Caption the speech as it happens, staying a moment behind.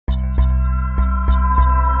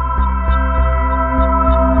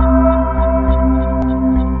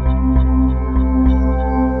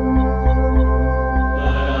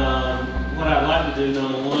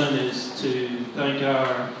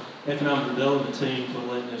and the team for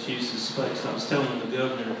letting us use this space. I was telling the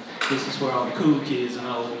governor, this is where all the cool kids in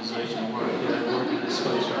our organization work. They work in this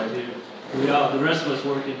space right here. The rest of us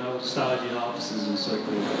work in those stodgy offices and so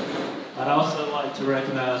forth. I'd also like to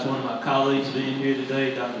recognize one of my colleagues being here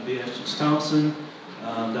today, Dr. Beatrice Thompson.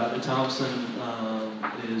 Dr. Thompson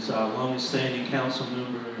is our longest standing council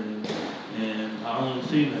member and our only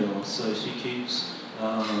female, so she keeps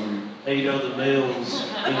 8 other males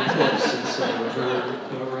in place, and so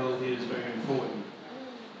her role here is very important.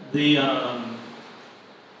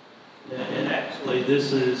 And actually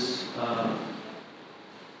this is,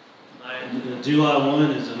 July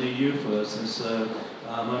 1 is a new year for us, and so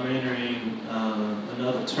I'm entering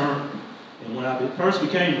another term. And when I first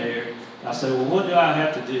became there, I said, well, what do I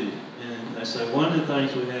have to do? And they said, one of the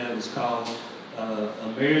things we have is called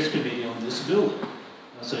a Mayor's Committee on Disability.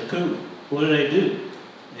 I said, cool, what do they do?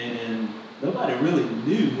 And nobody really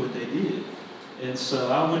knew what they did. And so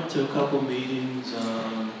I went to a couple meetings.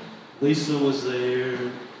 Lisa was there,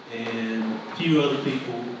 and a few other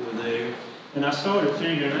people were there. And I started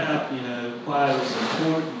figuring out, you know, why it was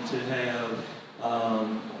important to have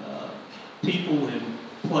people in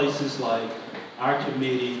places like our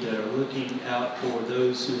committee that are looking out for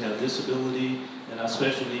those who have disability and our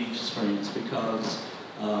special needs friends, because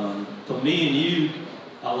for me and you,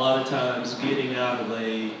 a lot of times getting out of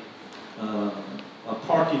a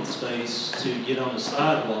parking space to get on the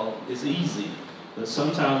sidewalk is easy, but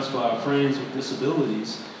sometimes for our friends with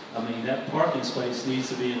disabilities, I mean, that parking space needs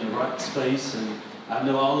to be in the right space, and I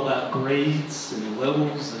know all about grades and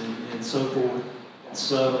levels and so forth.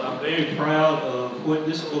 So I'm very proud of what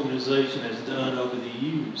this organization has done over the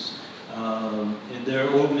years. And there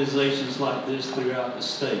are organizations like this throughout the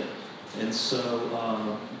state. And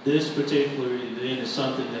so this particular event is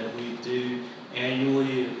something that we do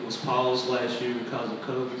annually. It was paused last year because of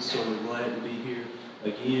COVID, so we're glad to be here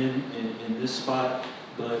again in this spot.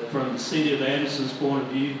 But from the City of Anderson's point of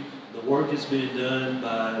view, the work has been done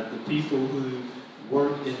by the people who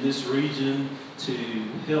work in this region to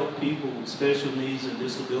help people with special needs and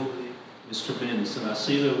disability is tremendous. And I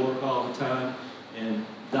see their work all the time. And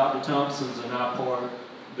Dr. Thompson's and our part,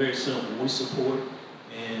 very simple. We support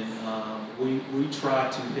and we try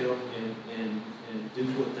to help and do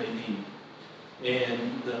what they need.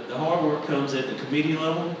 And the hard work comes at the committee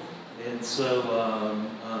level. And so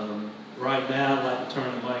right now, I'd like to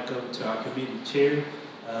turn the mic over to our committee chair,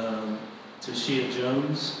 Tashia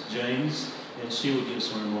James, and she will give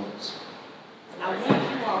some remarks. I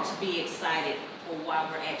want you all to be excited for why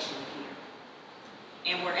we're actually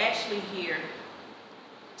here. And we're actually here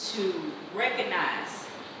to recognize,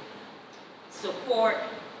 support,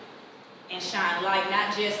 and shine light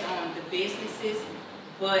not just on the businesses,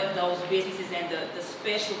 but those businesses and the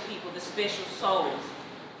special people, the special souls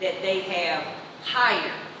that they have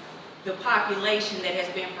hired, the population that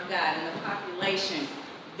has been forgotten, the population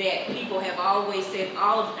that people have always said,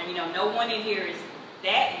 all of them, you know, no one in here is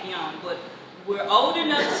that young, but we're old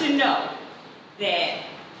enough to know that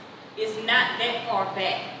it's not that far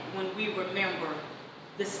back when we remember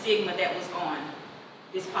the stigma that was on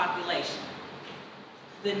this population,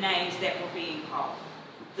 the names that were being called,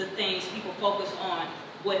 the things people focus on,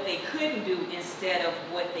 what they couldn't do instead of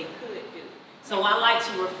what they could do. So I like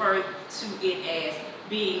to refer to it as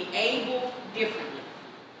being able differently.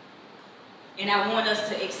 And I want us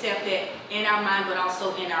to accept that in our mind, but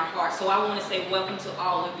also in our heart. So I want to say welcome to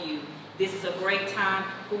all of you. This is a great time.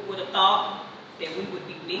 Who would have thought that we would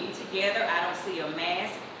be meeting together? I don't see a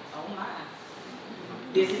mask. Oh my.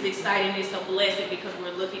 This is exciting. It's a blessing because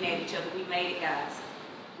we're looking at each other. We made it, guys.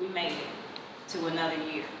 We made it to another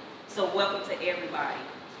year. So welcome to everybody.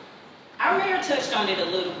 Our mayor touched on it a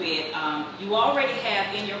little bit. You already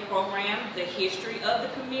have in your program the history of the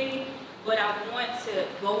committee, but I want to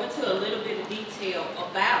go into a little bit of detail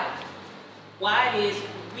about why it is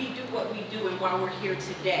we do what we do and why we're here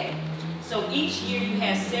today. So each year you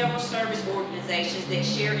have several service organizations that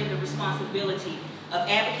share in the responsibility of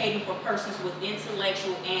advocating for persons with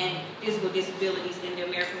intellectual and physical disabilities in the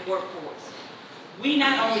American workforce. We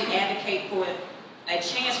not only advocate for a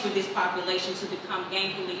chance for this population to become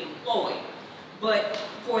gainfully employed, but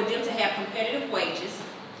for them to have competitive wages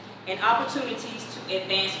and opportunities to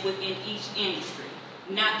advance within each industry.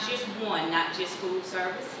 Not just one, not just food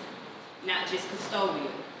service, not just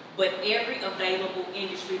custodial, but every available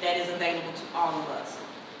industry that is available to all of us.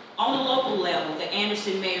 On a local level, the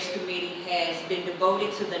Anderson Mayor's Committee has been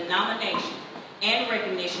devoted to the nomination and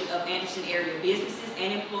recognition of Anderson area businesses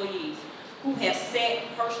and employees who have set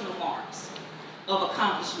personal marks of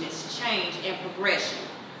accomplishments, change, and progression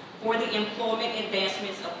for the employment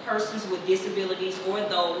advancements of persons with disabilities or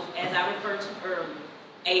those, as I referred to earlier,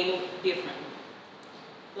 able differently.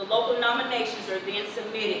 The local nominations are then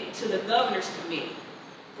submitted to the Governor's Committee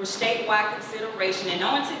for statewide consideration. And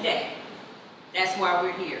on today, that's why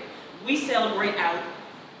we're here. We celebrate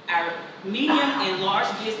our medium and large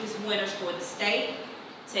business winners for the state,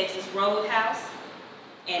 Texas Roadhouse,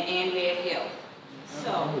 and AnMed Health.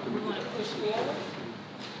 So we're going to push forward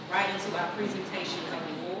right into our presentation of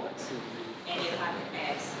awards. And if I could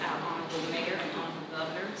ask our Honorable Mayor and Honorable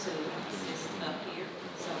Governor to assist up here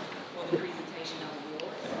for the presentation of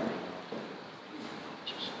awards.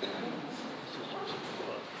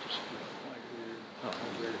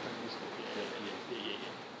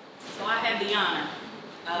 So I have the honor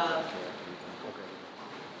of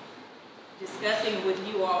discussing with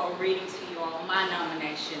you all or reading to you all my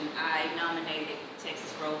nomination. I nominated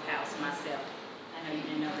Texas Roadhouse myself. I know you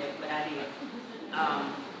didn't know that, but I did.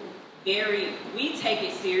 We take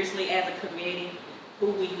it seriously as a committee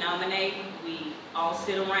who we nominate. We all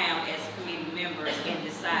sit around as committee members and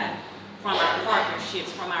decide from our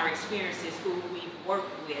partnerships, from our experiences, who we've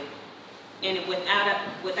worked with. And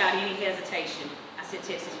without any hesitation, I said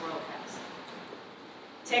Texas Roadhouse.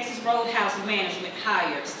 Texas Roadhouse Management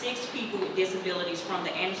hired 6 people with disabilities from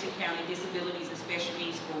the Anderson County Disabilities and Special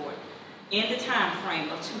Needs Board in the time frame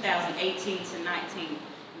of 2018 to 19.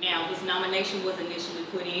 Now, his nomination was initially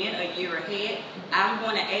put in a year ahead. I'm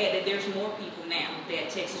going to add that there's more people now that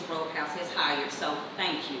Texas Roadhouse has hired, so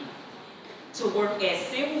thank you. To work as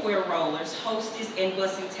silverware rollers, hostess, and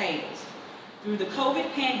bussing tables. Through the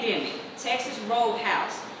COVID pandemic, Texas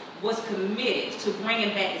Roadhouse was committed to bringing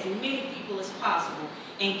back as many people as possible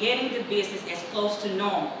and getting the business as close to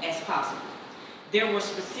normal as possible. There were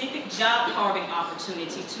specific job carving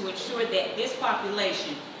opportunities to ensure that this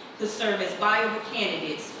population could serve as viable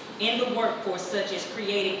candidates in the workforce, such as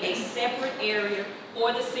creating a separate area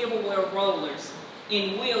for the silverware rollers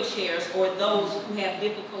in wheelchairs or those who have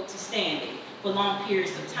difficulty standing for long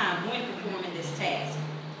periods of time when performing this task.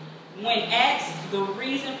 When asked the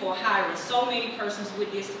reason for hiring so many persons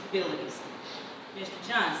with disabilities, Mr.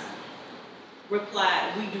 Johnson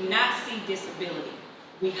replied, "We do not see disability.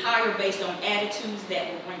 We hire based on attitudes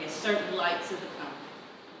that will bring a certain light to the company."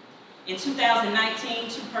 In 2019,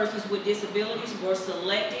 2 persons with disabilities were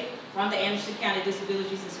selected from the Anderson County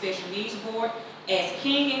Disabilities and Special Needs Board as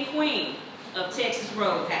King and Queen of Texas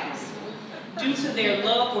Roadhouse due to their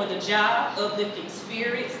love for the job, uplifting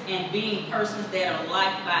spirits, and being persons that are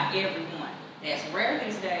liked by everyone. That's rare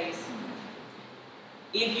these days.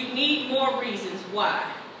 If you need more reasons why,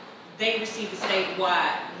 they receive the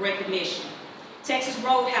statewide recognition. Texas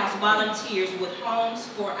Roadhouse volunteers with Homes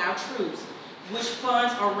for Our Troops, which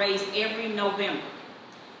funds are raised every November.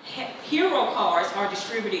 Hero cards are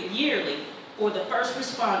distributed yearly for the first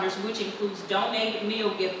responders, which includes donated meal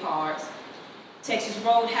gift cards. Texas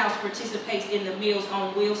Roadhouse participates in the Meals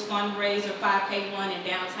on Wheels fundraiser 5K run in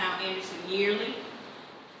downtown Anderson yearly.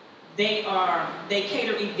 They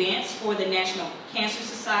cater events for the National Cancer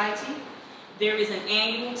Society. There is an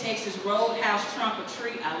annual Texas Roadhouse trunk or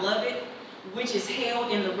treat, I love it, which is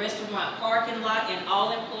held in the restaurant parking lot, and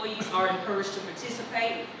all employees are encouraged to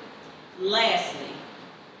participate. Lastly,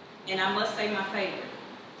 and I must say my favorite,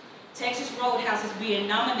 Texas Roadhouse is being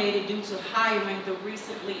nominated due to hiring the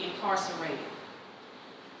recently incarcerated.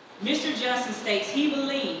 Mr. Johnson states he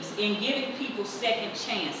believes in giving people second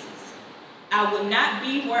chances. I would not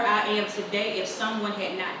be where I am today if someone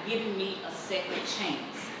had not given me a second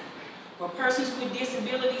chance. For persons with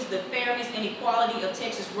disabilities, the fairness and equality of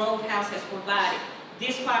Texas Roadhouse has provided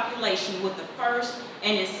this population with the first,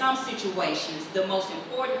 and in some situations, the most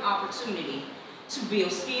important opportunity to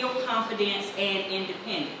build skill, confidence, and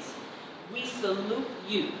independence. We salute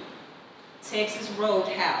you, Texas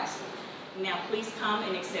Roadhouse. Now please come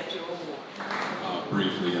and accept your award.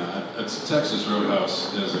 Briefly, Texas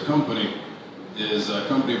Roadhouse is a company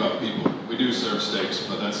about people. We do serve steaks,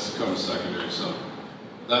 but that's comes secondary. So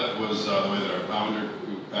that was the way that our founder,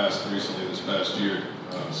 who passed recently this past year,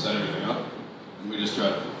 set everything up. And we just try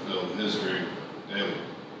to fulfill his dream daily.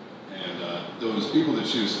 And those people that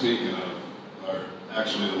she was speaking of are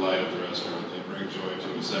actually the light of the restaurant. They bring joy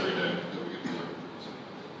to us every day that we get to work. So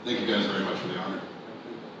thank you guys very much for the honor.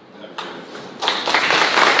 Have a great day.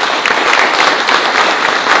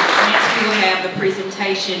 Next, we will have the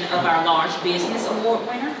presentation of our Large Business Award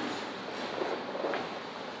winner.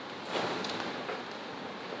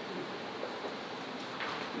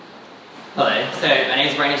 Hello, so my name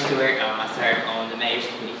is Brandon Stewart. I serve on the Mayor's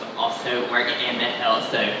Committee, but also work at AnMed Health.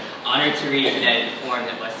 So honored to read the form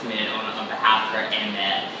that was submitted on behalf of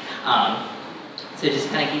AnMed. So just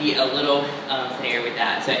kind of give you a little flavor with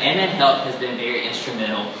that. So AnMed Health has been very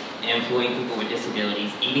instrumental in employing people with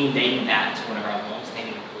disabilities, even dating back to one of our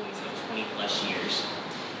long-standing employees of 20+ years.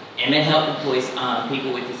 AnMed Health employs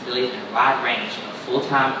people with disabilities in a wide range of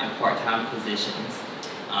full-time and part-time positions.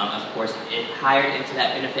 Of course, if hired into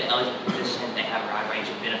that benefit-eligible position, they have a wide range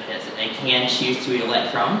of benefits that they can choose to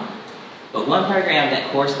elect from. But one program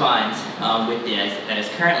that corresponds with this, that is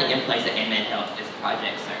currently in place at AnMed Health, is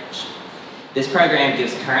Project Search. This program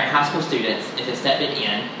gives current high school students, if accepted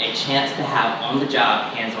in, a chance to have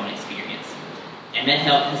on-the-job, hands-on experience. AnMed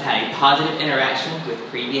Health has had a positive interaction with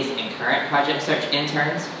previous and current Project Search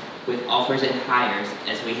interns, with offers and hires,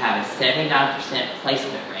 as we have a 79%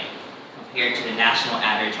 placement rate compared to the national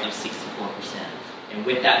average of 64%. And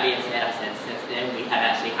with that being said, I said since then we have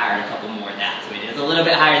actually hired a couple more of that, so it is a little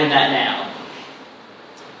bit higher than that now.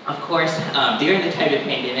 Of course, during the COVID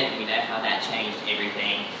pandemic, we know how that changed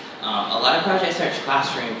everything. A lot of Project Search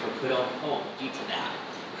classrooms were put on hold due to that.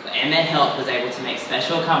 But AnMed Health was able to make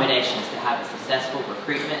special accommodations to have a successful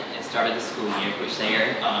recruitment and start of the school year, which they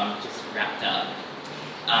are just wrapped up.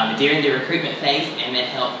 During the recruitment phase, AnMed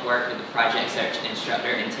Health worked with the Project Search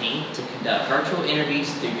instructor and team to conduct virtual interviews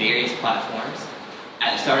through various platforms.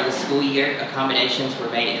 At the start of the school year, accommodations were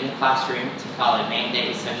made in the classroom to follow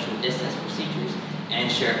mandated social distance procedures and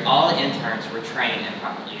ensure all the interns were trained and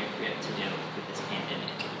properly equipped to deal with this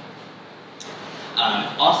pandemic.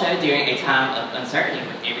 Also, during a time of uncertainty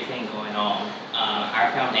with everything going on, our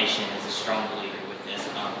foundation is a strong believer with this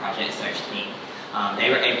Project Search team. They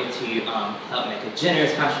were able to help make a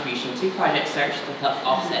generous contribution to Project Search to help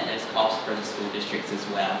offset those costs for the school districts as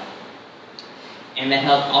well. AnMed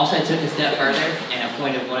Health also took a step further and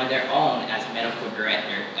appointed one of their own as medical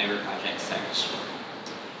director over Project Search.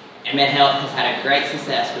 AnMed Health has had a great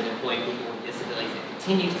success with employing people with disabilities and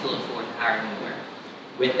continues to look forward to hiring more.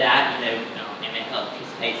 With that, AnMed Health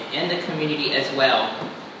participates in the community as well,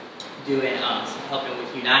 doing helping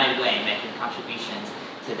with United Way, making contributions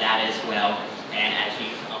to that as well. And as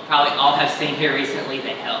you probably all have seen here recently,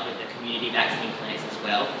 they help with the community vaccine clinics as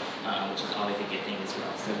well, which is always a good thing as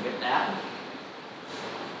well. So with that,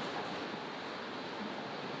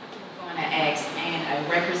 I'm going to ask a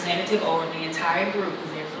representative or the entire group,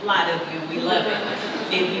 because there's a lot of you, we love it.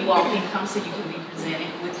 If you all can come so you can be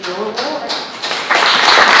presented with your award.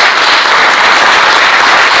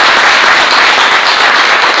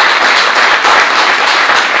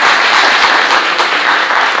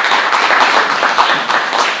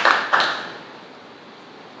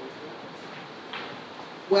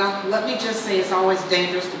 Well, let me just say it's always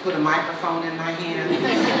dangerous to put a microphone in my hand.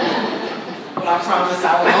 But I promise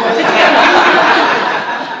I will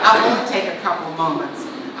only take a couple of moments.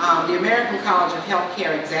 The American College of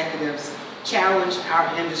Healthcare Executives challenged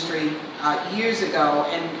our industry years ago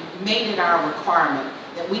and made it our requirement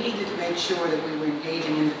that we needed to make sure that we were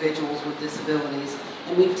engaging individuals with disabilities,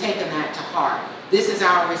 and we've taken that to heart. This is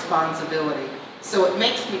our responsibility. So it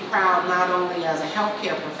makes me proud not only as a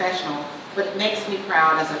healthcare professional, but it makes me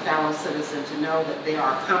proud as a fellow citizen to know that there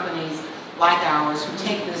are companies like ours who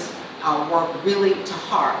take this work really to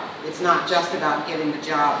heart. It's not just about getting the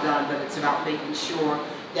job done, but it's about making sure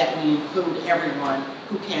that we include everyone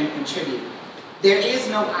who can contribute. There is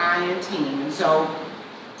no I in team, and so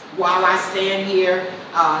while I stand here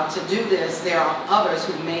to do this, there are others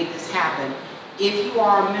who made this happen. If you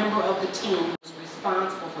are a member of the team who's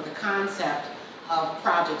responsible for the concept of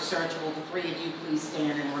Project Search, will the three of you please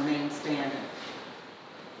stand and remain standing?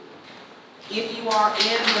 If you are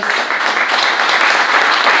in the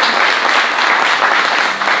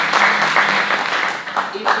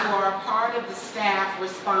if you are a part of the staff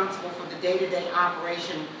responsible for the day-to-day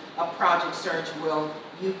operation of Project Search, will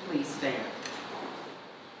you please stand?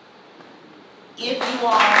 If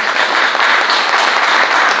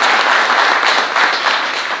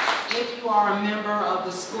you are a member of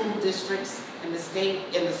the school districts in the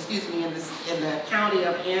state, in the county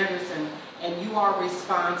of Anderson, and you are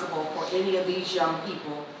responsible for any of these young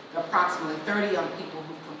people, approximately 30 young people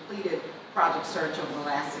who completed Project Search over the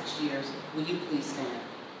last 6 years, will you please stand?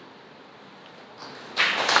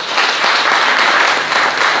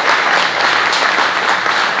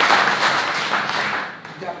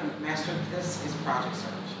 Governor Master, this is Project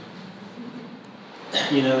Search.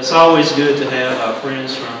 You know, it's always good to have our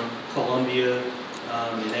friends from Columbia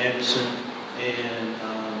and Anderson, and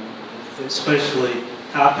especially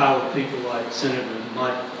high-powered people like Senator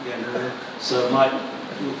Mike Gander. So Mike,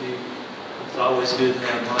 it's always good to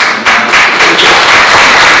have Mike.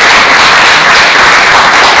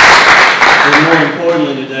 And more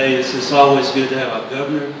importantly today, it's always good to have our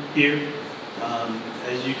governor here.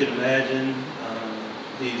 As you can imagine,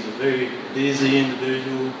 he's a very busy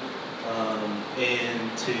individual,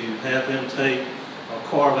 and to have him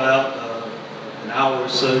carve out an hour or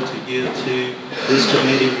so to give to this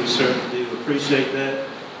committee, we certainly do appreciate that.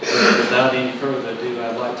 Without any further ado,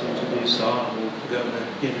 I'd like to introduce the Honorable Governor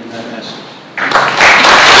Henry Master.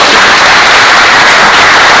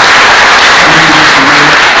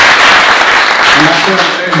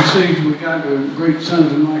 We got a great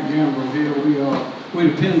senator Mike Gamble here. We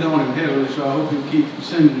depend on him heavily, so I hope he'll keep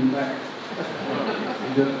sending him back.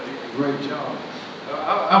 He does a great job.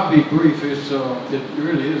 I'll be brief. It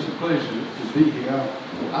really is a pleasure to be here.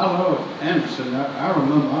 I love Anderson. I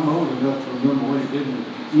remember, I'm old enough to remember when it didn't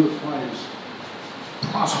look quite as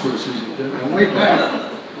prosperous as it did. And way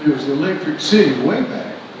back, there was the Electric City, way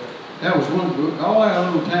back. That was one of all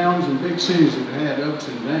our little towns and big cities that had ups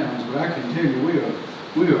and downs, but I can tell you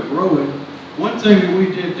we are growing. One thing that we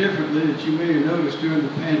did differently that you may have noticed during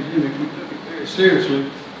the pandemic, we took it very seriously,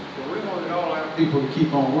 but we wanted all our people to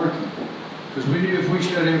keep on working. Because we knew if we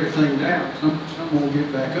shut everything down, some won't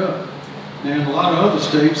get back up. Now, in a lot of other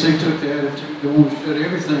states, they took the attitude, they want to shut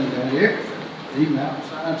everything down, everything. Even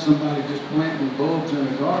outside, somebody just planting bulbs in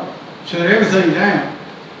a garden. Shut everything down,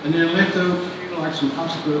 and then let those, like some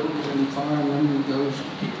hospitals and firemen and those,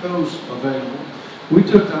 keep those available. We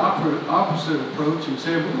took the opposite approach and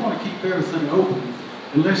said we want to keep everything open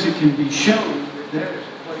unless it can be shown that that is a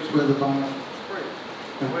place where the virus will spread.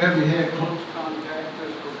 And wherever you had close contact,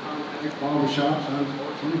 physical contact, barbershops,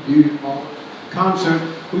 unfortunately, beauty parlors,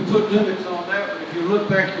 concerts, we put limits on that. But if you look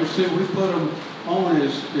back, you'll see we put them on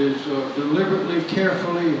as deliberately,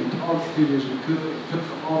 carefully, and targeted as we could. We took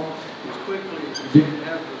them off as quickly as we did.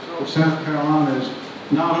 As a result, South Carolina is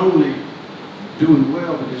not only doing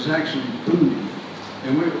well, but is actually booming.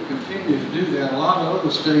 And we will continue to do that. A lot of other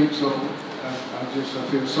states, I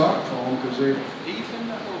feel sorry for them because they're deep in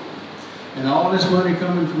the hole. And all this money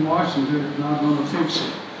coming from Washington is not going to fix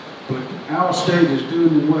it. But our state is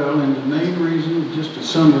doing well, and the main reason, just to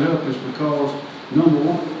sum it up, is because, number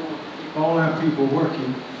one, we want to keep all our people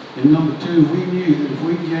working. And number two, we knew that if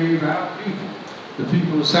we gave our people, the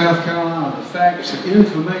people of South Carolina, the facts, the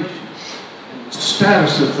information, and the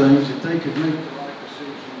status of things, that they could make the right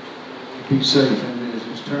decisions to be safe. And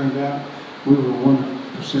it's turned out we were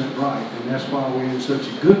 100% right, and that's why we're in such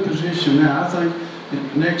a good position now. I think in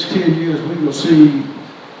the next 10 years we will see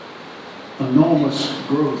enormous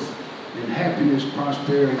growth in happiness,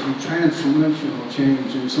 prosperity, transformational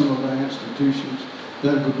change in some of our institutions.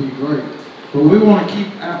 That could be great. But we want to keep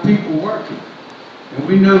our people working. And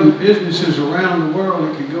we know that businesses around the world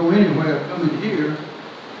that can go anywhere coming here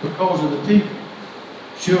because of the people.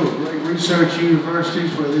 Sure, great research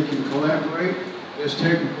universities where they can collaborate. Best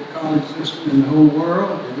technical college system in the whole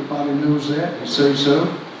world. Everybody knows that. They say so.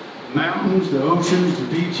 The mountains, the oceans, the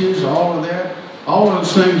beaches, all of that. All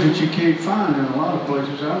those things that you can't find in a lot of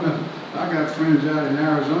places. I got friends out in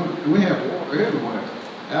Arizona, and we have water everywhere.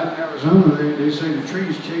 Out in Arizona, they say the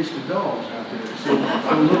trees chase the dogs out there. So a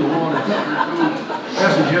little water.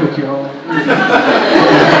 That's a joke, y'all.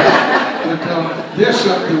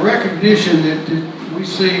 But the recognition that we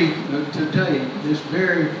see today, this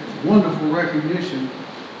very wonderful recognition,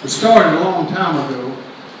 was started a long time ago.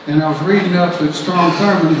 And I was reading up that Strom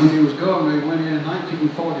Thurmond, when he was governor, he went in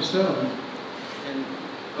 1947, and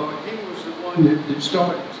he was the one that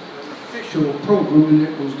started an official program, and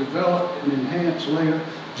it was developed and enhanced later.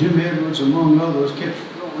 Jim Edwards, among others, kept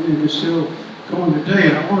going, and it's still going today.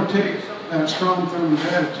 And I want to tell you something about Strom Thurmond's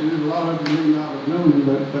attitude. A lot of you may not have known him,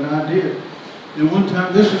 but I did. And one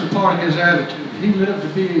time, this is a part of his attitude. He lived to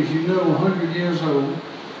be, as you know, 100 years old,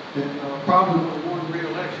 and probably would have won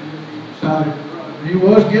re-election if he decided to run. But he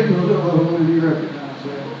was getting a little old, and he recognized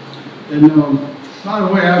that. And by the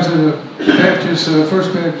way, I was at a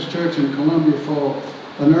First Baptist Church in Columbia for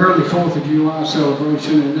an early 4th of July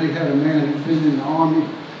celebration, and they had a man who'd been in the Army.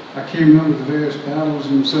 I can't remember the various battles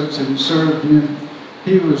and such that he served in.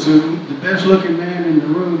 He was the best looking man in the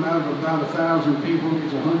room out of about 1,000 people.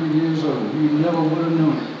 He's 100 years old. You never would have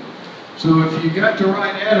known it. So if you got the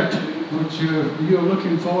right attitude, which you're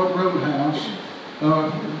looking for at Roadhouse,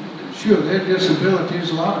 sure, there are disabilities.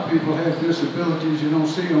 A lot of people have disabilities you don't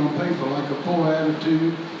see on paper, like a poor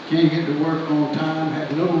attitude, can't get to work on time,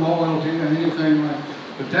 have no loyalty or anything like that.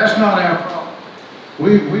 But that's not our problem.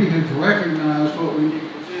 We have recognized what we need to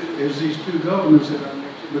do as these two governors that I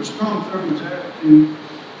mentioned. But Strom Thurmond's attitude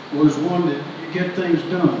was one that you get things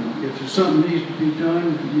done. If something needs to be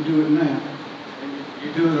done, you do it now. And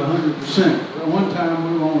you do it 100%. Well, one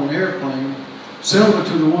time we were on an airplane, similar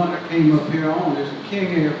to the one that came up here on. It's a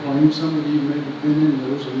King airplane. Some of you may have been in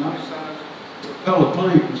those. A nice size propeller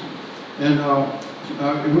planes. And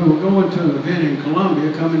we were going to an event in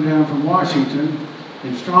Columbia, coming down from Washington,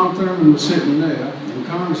 and Strom Thurmond was sitting there, and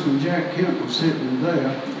Congressman Jack Kemp was sitting there,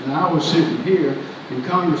 and I was sitting here, and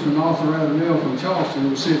Congressman Arthur Adamell from Charleston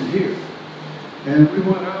was sitting here. And we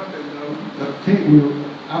went up and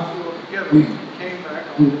I flew up together. We came back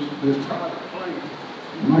on this private plane.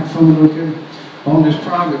 Microphone okay? On this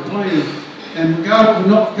private plane. And we got up to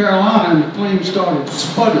North Carolina and the plane started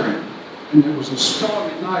sputtering. And it was a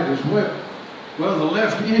stormy night as well. Well, the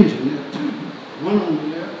left engine, there two, one on the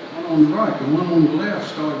left, one on the right, and one on the left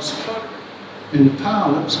started sputtering. And the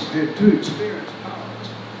pilots had two experienced pilots.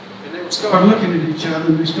 And they started looking at each other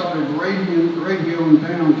and they started radioing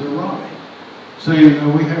down to Raleigh,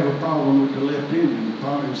 saying, we have a problem with the left engine. The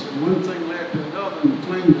pilot said one thing led to another and the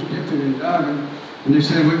plane was dipping and diving. And they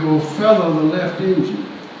said, we will feather the left engine.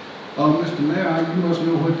 Oh, Mr. Mayor, you must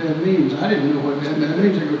know what that means. I didn't know what that meant. That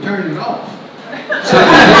means they would turn it off. So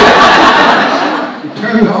they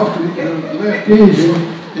turned off the left engine,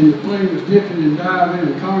 and the plane was dipping and diving,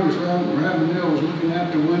 and Congressman Ravenel was looking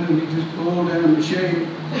out the window, and he just pulled down the shade.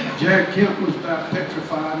 Jack Kemp was about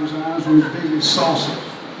petrified. His eyes were as big as saucers.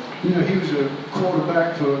 You know, he was a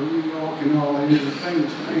quarterback for New York and all that. He was a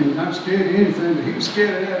famous man, not scared of anything, but he was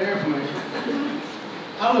scared of that airplane.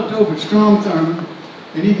 I looked over at Strom Thurmond,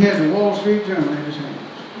 and he had the Wall Street Journal in his hands.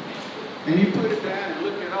 And he put it down and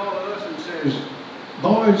looked at all of us and says,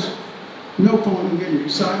 boys, no point in getting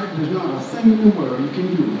excited. There's not a thing in the world you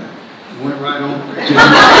can do about it. And went right on.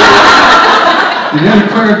 And then it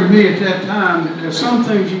occurred to me at that time that there's some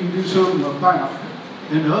things you can do something about,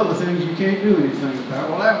 and the other things you can't do anything about.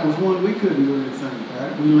 Well, that was one we couldn't do anything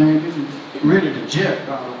about. We landed and rented a jet,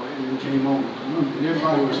 by the way, and then came over to London, and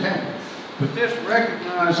everybody was happy. But this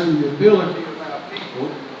recognizing the ability of our people,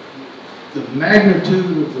 the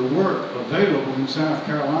magnitude of the work available in South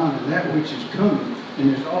Carolina, and that which is coming, and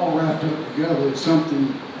it's all wrapped up together, it's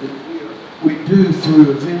something that we do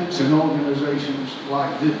through events and organizations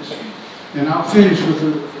like this. And I'll finish with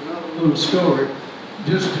another little story,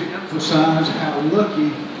 just to emphasize how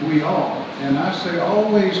lucky we are. And I say,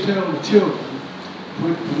 always tell the children,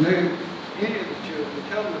 any of the children,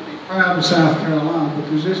 tell them to be proud of South Carolina,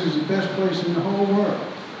 because this is the best place in the whole world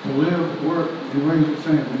to live, work, and raise a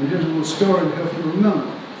family. And here's a little story to help you remember.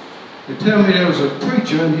 They tell me there was a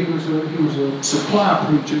preacher, and he was a supply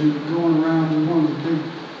preacher, and he was going around in one of the big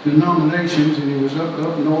denominations, and he was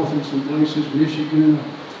up north in some places, Michigan.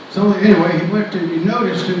 So anyway, he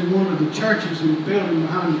noticed in one of the churches in the building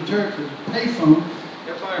behind the church was a payphone.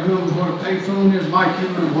 Everybody remembers what a payphone is? Mike, you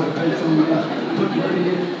remember what a payphone is? Put money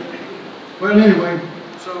in it. Well, anyway,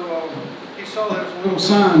 so he saw this little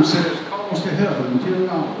sign that says, calls to heaven, $10.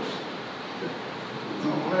 Oh,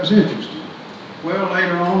 well, that's interesting. Well,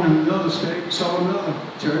 later on in another state, we saw another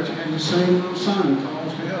church that had the same little sign,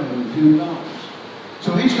 calls to heaven, $10.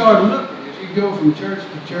 So he started looking. As he'd go from church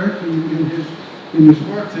to church, and in his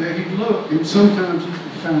work there, he'd look, and sometimes he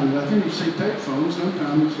found it. I think he'd say payphone,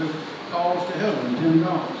 sometimes he'd say calls to heaven, $10.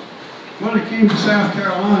 Well, he came to South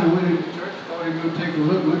Carolina, went into church, thought he would take a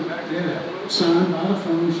look, went back there, had a little sign by the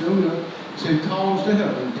phone, showed up, said calls to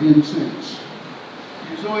heaven, 10 cents.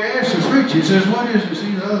 So he asked the preacher, he says, what is this?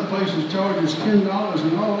 These other places charge us $10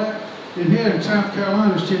 and all that. And here in South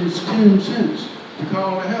Carolina, it's 10 cents to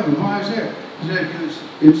call to heaven. Why is that? He said, because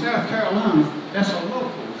in South Carolina, that's a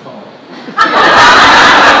local call.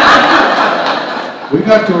 We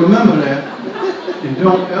got to remember that, and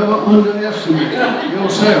don't ever underestimate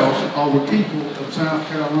yourselves or the people of South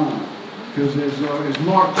Carolina. Because as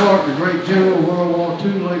Mark Clark, the great general, World War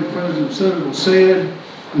II, late President Citadel said,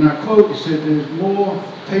 and I quote, he said, there's more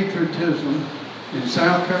patriotism in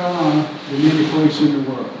South Carolina than any place in the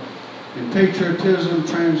world. And patriotism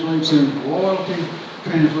translates into loyalty,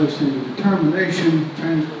 translates into determination,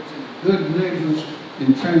 translates into good neighbors,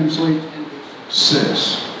 and translates into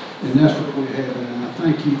success. And that's what we have. And I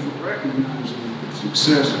thank you for recognizing the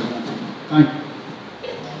success of our team. Thank you.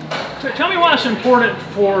 So tell me why it's important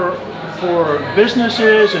for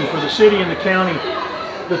businesses and for the city and the county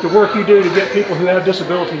that the work you do to get people who have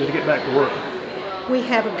disabilities to get back to work. We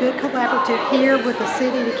have a good collaborative here with the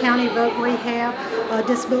city, the county, voc rehab,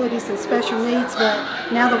 disabilities and special needs, but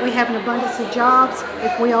now that we have an abundance of jobs,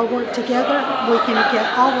 if we all work together, we can get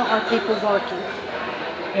all of our people working.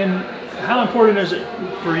 And how important is it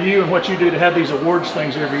for you and what you do to have these awards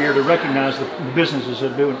things every year to recognize the businesses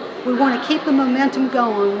that are doing it? We want to keep the momentum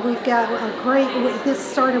going. We've got a great, this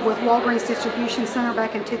started with Walgreens Distribution Center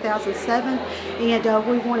back in 2007, and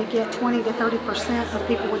we want to get 20 to 30% of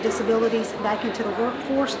people with disabilities back into the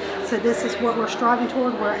workforce. So this is what we're striving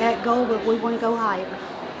toward. We're at goal, but we want to go higher.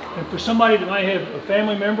 And for somebody that might have a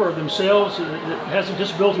family member or themselves that has a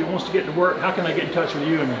disability and wants to get to work, how can they get in touch with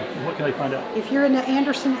you and what can they find out? If you're in the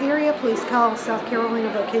Anderson area, please call South Carolina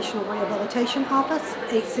Vocational Rehabilitation Office,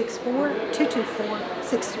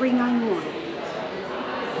 864-224-6391.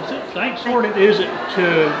 Thanks, important is it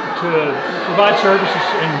to provide services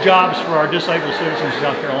and jobs for our disabled citizens in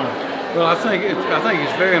South Carolina? Well, I think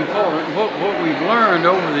it's very important. What we've learned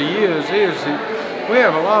over the years is that we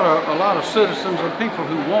have a lot of citizens and people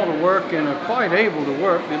who want to work and are quite able to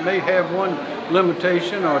work. They may have one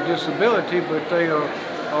limitation or disability, but they are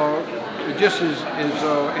just as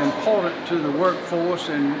important to the workforce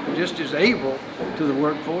and just as able to the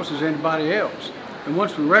workforce as anybody else. And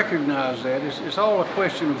once we recognize that, it's all a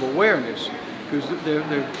question of awareness, because there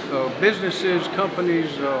are businesses,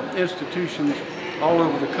 companies, institutions all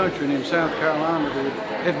over the country and in South Carolina that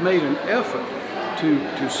have made an effort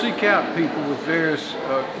to seek out people with various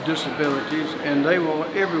disabilities, and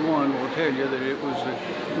everyone will tell you that it was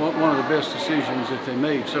one of the best decisions that they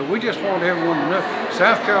made. So we just want everyone to know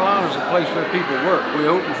South Carolina is a place where people work. We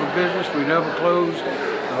open for business, we never closed.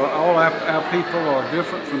 All our people are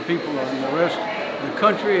different from people in the rest of the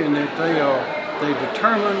country, and that they're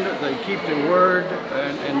determined, they keep their word,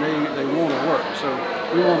 and they want to work. So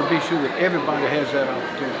we want to be sure that everybody has that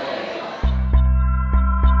opportunity.